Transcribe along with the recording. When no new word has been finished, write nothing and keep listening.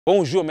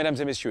Bonjour,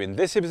 mesdames et messieurs. In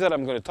this episode,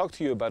 I'm going to talk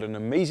to you about an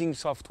amazing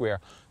software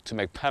to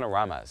make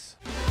panoramas.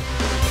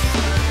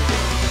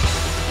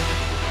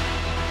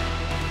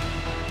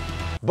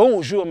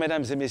 Bonjour,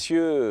 mesdames et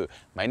messieurs.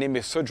 My name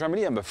is Serge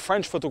Ramelli. I'm a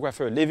French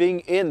photographer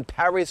living in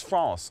Paris,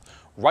 France.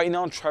 Right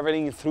now,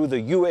 traveling through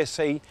the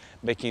USA,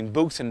 making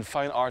books and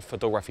fine art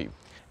photography.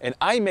 And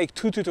I make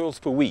 2 tutorials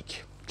per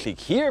week. Click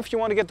here if you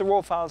want to get the raw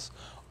files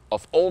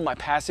of all my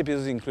past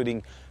episodes,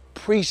 including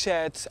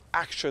presets,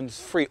 actions,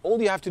 free.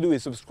 All you have to do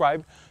is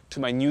subscribe to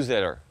my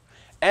newsletter.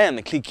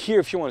 And click here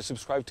if you want to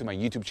subscribe to my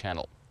YouTube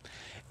channel.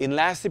 In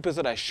last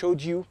episode, I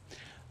showed you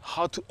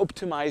how to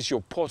optimize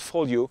your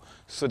portfolio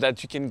so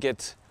that you can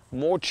get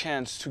more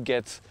chance to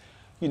get,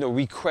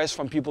 requests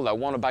from people that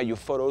want to buy your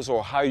photos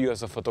or hire you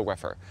as a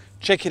photographer.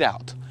 Check it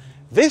out.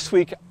 This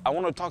week, I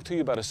want to talk to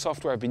you about a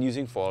software I've been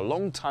using for a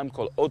long time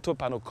called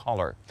Autopano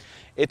Kolor.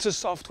 It's a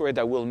software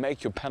that will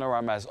make your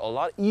panoramas a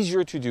lot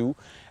easier to do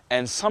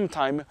and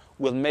sometimes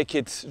will make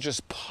it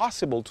just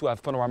possible to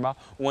have panorama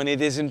when it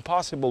is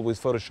impossible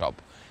with Photoshop.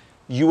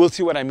 You will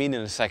see what I mean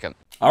in a second.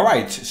 All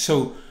right,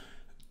 so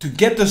to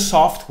get the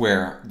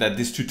software that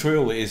this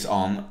tutorial is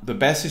on, the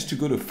best is to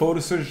go to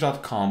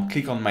photoserge.com,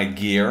 click on my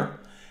gear,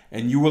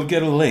 and you will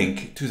get a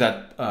link to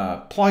that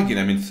plugin.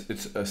 I mean,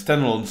 it's a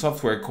standalone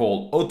software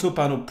called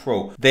Autopano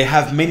Pro. They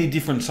have many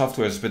different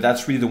softwares, but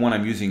that's really the one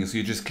I'm using. So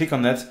you just click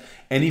on that.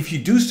 And if you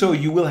do so,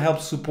 you will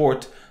help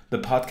support the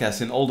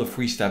podcast and all the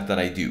free stuff that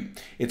I do.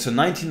 It's a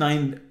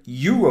 99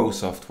 euro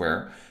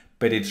software,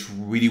 but it's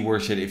really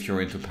worth it if you're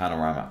into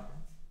panorama.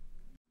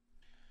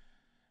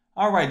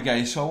 All right,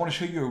 guys, so I want to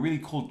show you a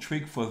really cool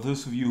trick for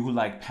those of you who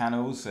like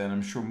panos, and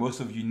I'm sure most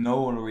of you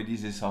know already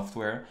this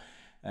software.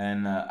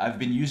 And I've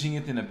been using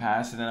it in the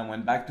past, and then I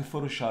went back to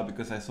Photoshop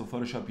because I saw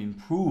Photoshop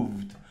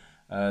improved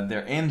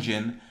their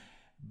engine,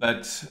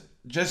 but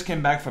just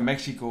came back from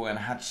Mexico and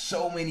had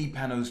so many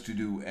panos to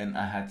do, and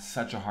I had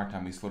such a hard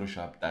time with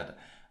Photoshop that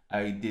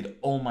I did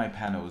all my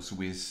panos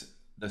with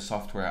the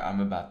software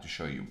I'm about to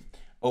show you,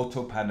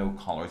 Autopano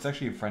Kolor. It's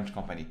actually a French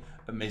company,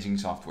 amazing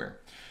software.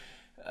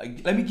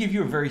 Let me give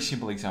you a very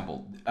simple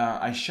example.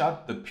 I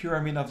shot the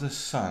Pyramid of the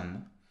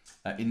Sun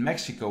in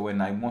Mexico,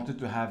 and I wanted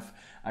to have,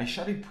 I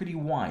shot it pretty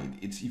wide.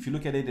 It's, if you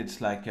look at it,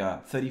 it's like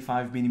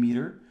 35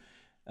 millimeter,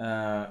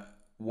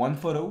 1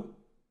 photo,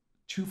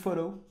 2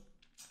 photo,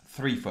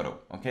 3 photo.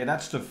 Okay,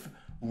 that's the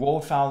raw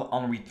file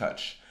on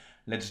retouch.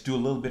 Let's do a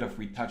little bit of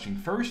retouching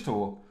first,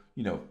 or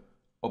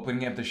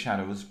opening up the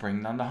shadows,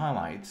 bringing down the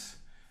highlights,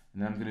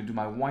 and then I'm going to do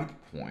my white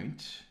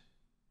point.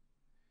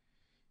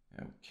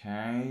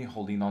 Okay,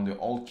 holding on the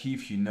Alt key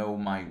if you know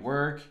my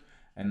work,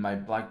 and my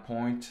black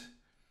point.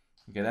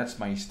 Okay, that's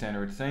my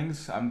standard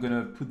things. I'm going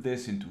to put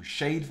this into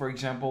shade, for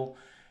example.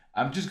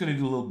 I'm just going to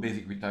do a little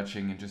basic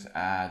retouching and just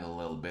add a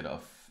little bit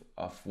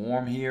of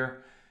warm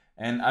here.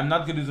 And I'm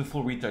not going to do the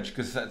full retouch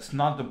because that's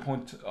not the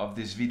point of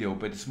this video,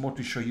 but it's more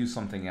to show you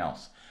something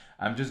else.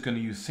 I'm just going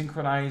to use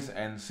synchronize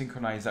and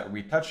synchronize that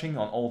retouching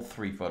on all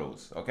 3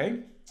 photos, okay?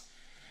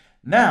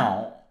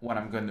 Now, what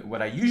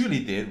I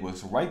usually did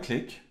was right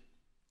click,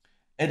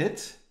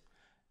 edit,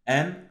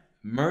 and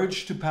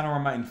merge to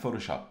panorama in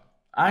Photoshop.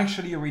 I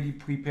actually already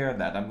prepared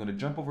that. I'm going to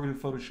jump over to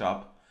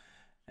Photoshop,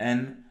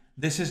 and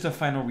this is the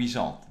final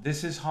result.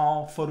 This is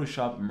how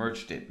Photoshop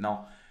merged it.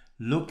 Now,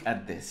 look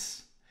at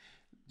this.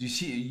 You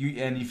see,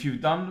 and if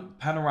you've done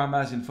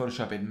panoramas in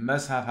Photoshop, it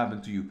must have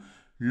happened to you.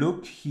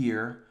 Look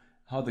here,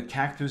 how the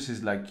cactus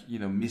is like,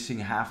 missing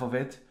half of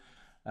it.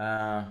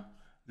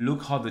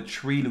 Look how the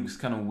tree looks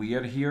kind of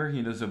weird here.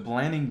 The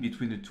blending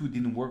between the two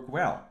didn't work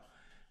well.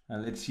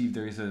 Let's see if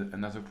there is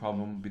another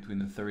problem between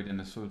the third and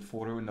the third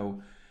photo.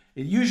 No,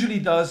 it usually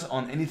does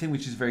on anything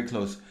which is very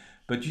close.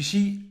 But you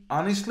see,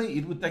 honestly,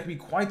 it would take me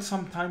quite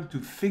some time to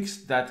fix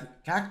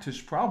that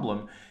cactus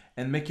problem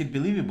and make it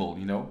believable,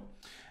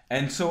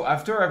 And so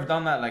after I've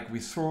done that, like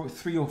with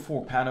 3 or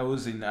 4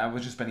 panos, and I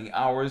was just spending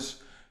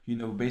hours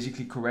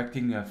basically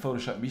correcting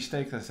Photoshop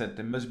mistakes, I said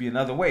there must be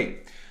another way.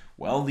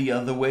 Well, the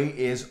other way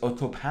is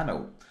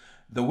Autopano.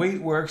 The way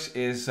it works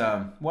is,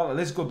 well,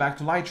 let's go back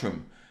to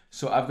Lightroom.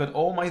 So I've got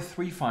all my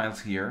 3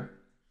 files here,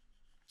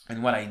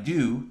 and what I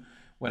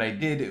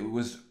did, it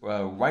was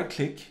right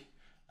click.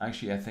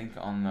 Actually, I think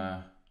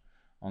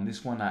on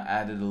this one I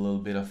added a little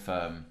bit of,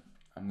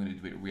 I'm going to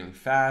do it really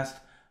fast.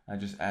 I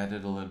just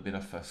added a little bit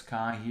of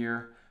sky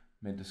here,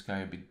 made the sky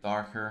a bit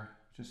darker,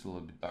 just a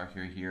little bit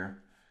darker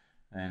here.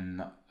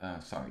 And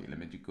sorry, let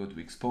me go to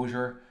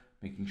exposure,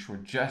 making sure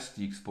just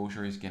the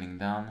exposure is getting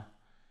down,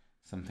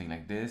 something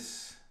like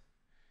this.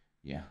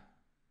 Yeah.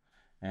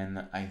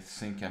 And I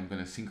think I'm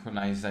going to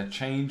synchronize that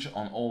change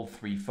on all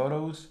 3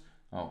 photos.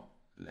 Oh,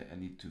 I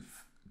need to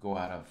go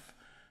out of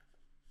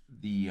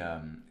the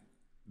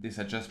this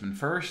adjustment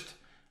first.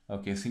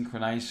 Okay,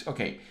 synchronize.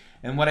 Okay,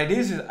 and what I did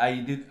is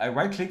I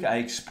right click, I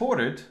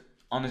exported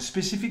on a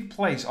specific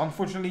place.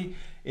 Unfortunately,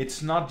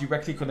 it's not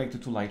directly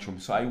connected to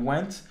Lightroom. So I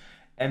went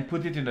and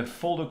put it in a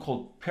folder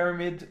called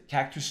Pyramid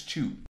Cactus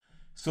 2.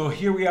 So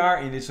here we are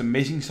in this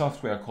amazing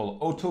software called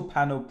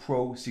Autopano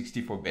Pro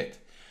 64-bit.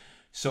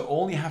 So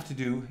all you have to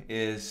do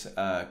is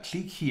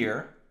click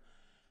here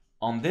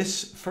on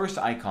this first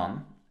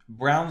icon,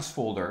 browse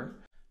folder.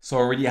 So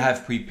already I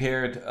have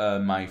prepared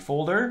my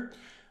folder.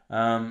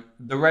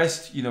 The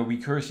rest,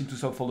 recurse into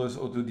subfolders,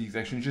 auto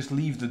detection, just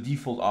leave the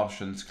default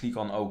options, click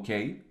on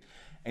OK.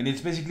 And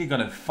it's basically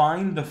gonna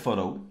find the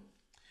photo.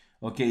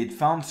 Okay, it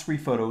found 3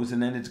 photos,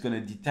 and then it's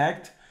gonna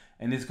detect,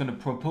 and it's gonna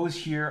propose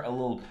here a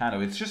little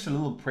panel. It's just a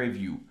little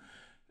preview.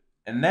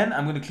 And then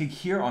I'm gonna click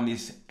here on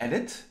this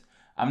edit.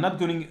 I'm not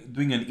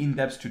doing an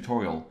in-depth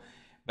tutorial,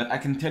 but I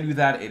can tell you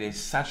that it is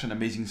such an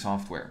amazing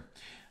software.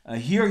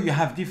 Here you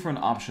have different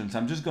options.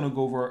 I'm just gonna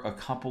go over a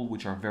couple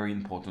which are very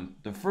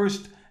important. The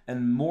first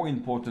and more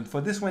important,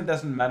 for this one it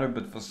doesn't matter,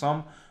 but for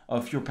some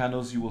of your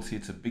panels you will see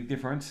it's a big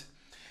difference,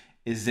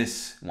 is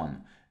this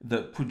one,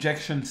 the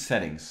projection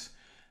settings.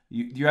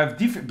 You have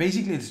different,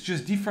 basically it's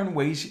just different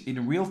ways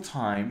in real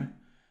time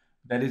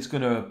that it's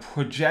gonna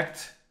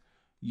project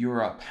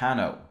your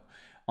panel.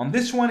 On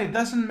this one, it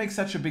doesn't make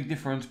such a big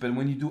difference, but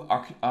when you do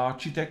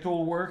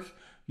architectural work,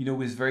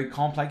 with very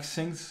complex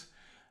things,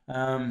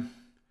 well,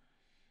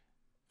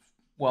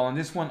 on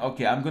this one,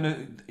 okay,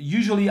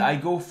 usually I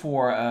go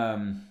for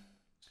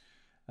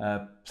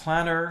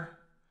Planner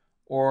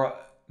or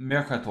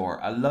Mercator.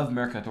 I love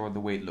Mercator the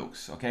way it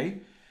looks,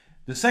 okay?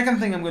 The second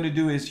thing I'm going to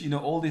do is,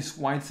 all these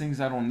white things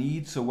I don't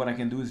need. So what I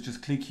can do is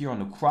just click here on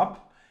the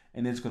crop,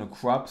 and it's going to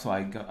crop. So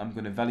I'm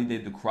going to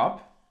validate the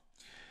crop.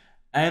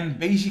 And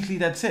basically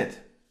that's it.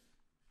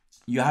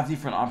 You have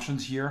different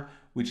options here,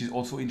 which is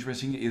also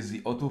interesting, is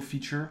the auto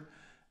feature.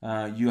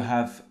 You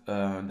have,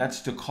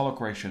 that's the color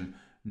correction.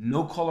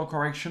 No color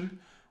correction,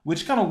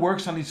 which kind of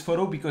works on this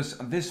photo, because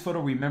this photo,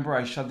 remember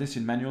I shot this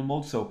in manual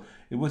mode. So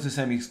it was the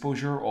same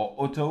exposure, or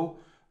auto,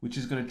 which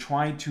is going to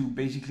try to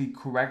basically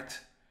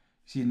correct.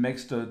 See, it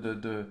makes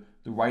the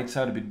right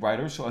side a bit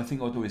brighter. So I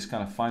think auto is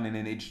kind of fine, and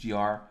then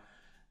HDR,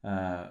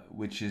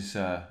 which is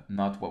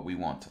not what we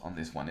want on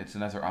this one. It's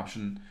another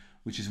option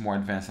which is more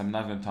advanced. I'm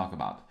not going to talk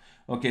about.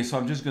 Okay, so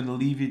I'm just going to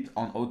leave it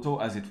on auto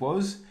as it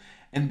was.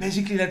 And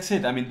basically that's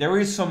it. I mean, there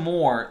is some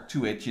more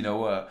to it,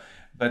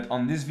 but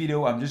on this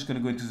video, I'm just going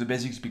to go into the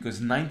basics, because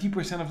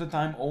 90% of the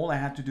time, all I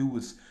had to do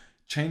was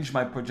change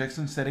my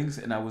projection settings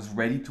and I was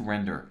ready to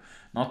render.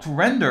 Now to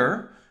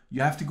render,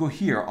 you have to go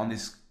here on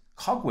this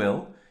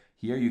cogwheel.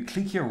 Here, you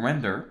click here,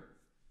 render,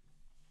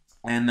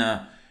 and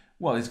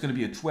well, it's going to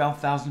be a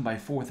 12,000 by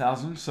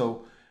 4,000.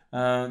 So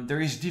there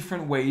is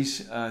different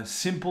ways,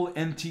 simple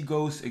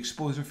anti-ghost,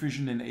 exposure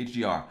fusion, and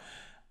HDR.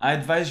 I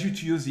advise you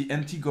to use the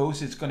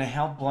anti-ghost. It's going to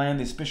help blend,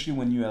 especially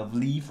when you have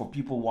leaf or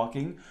people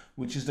walking,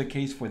 which is the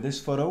case for this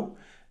photo.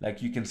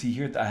 Like you can see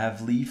here, I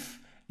have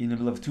leaf in the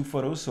middle of 2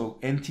 photos. So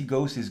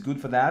anti-ghost is good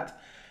for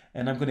that.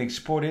 And I'm going to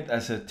export it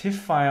as a TIFF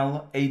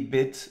file,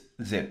 8-bit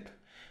zip.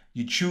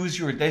 You choose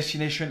your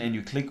destination and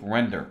you click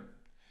render.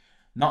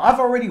 Now I've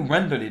already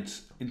rendered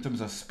it in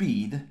terms of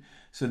speed.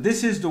 So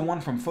this is the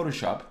one from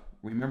Photoshop.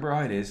 Remember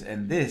how it is.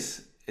 And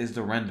this is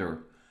the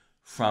render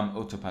from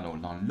Autopano.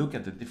 Now look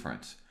at the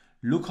difference.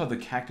 Look how the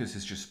cactus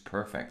is just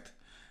perfect.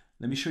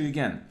 Let me show you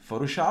again.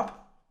 Photoshop,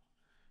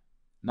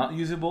 not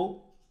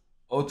usable.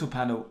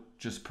 Autopano,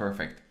 just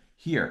perfect.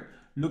 Here,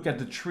 look at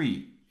the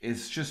tree.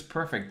 It's just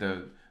perfect.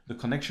 The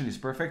connection is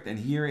perfect. And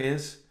here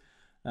is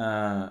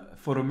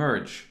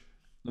Photomerge.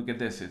 Look at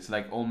this. It's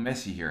like all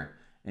messy here.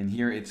 And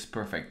here it's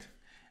perfect.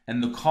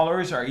 And the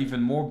colors are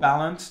even more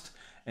balanced.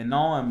 And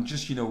now I'm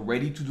just,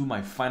 ready to do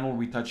my final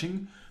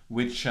retouching,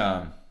 which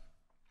I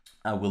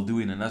will do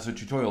in another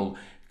tutorial,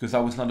 because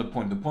that was not the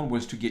point. The point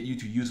was to get you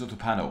to use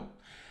Autopano.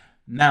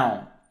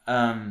 Now,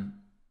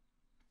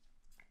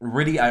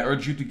 really, I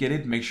urge you to get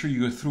it. Make sure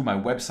you go through my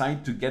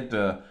website to get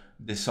the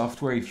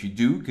software if you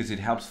do, because it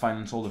helps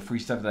finance all the free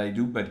stuff that I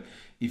do. But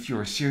if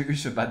you're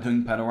serious about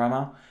doing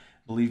Panorama,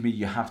 believe me,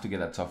 you have to get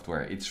that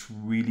software. It's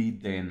really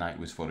day and night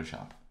with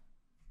Photoshop.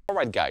 All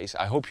right, guys,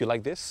 I hope you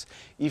like this.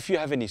 If you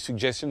have any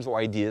suggestions or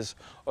ideas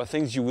or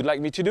things you would like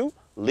me to do,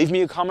 leave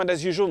me a comment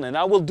as usual, and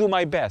I will do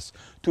my best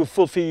to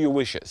fulfill your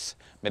wishes.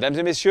 Mesdames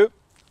et messieurs,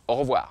 au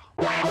revoir.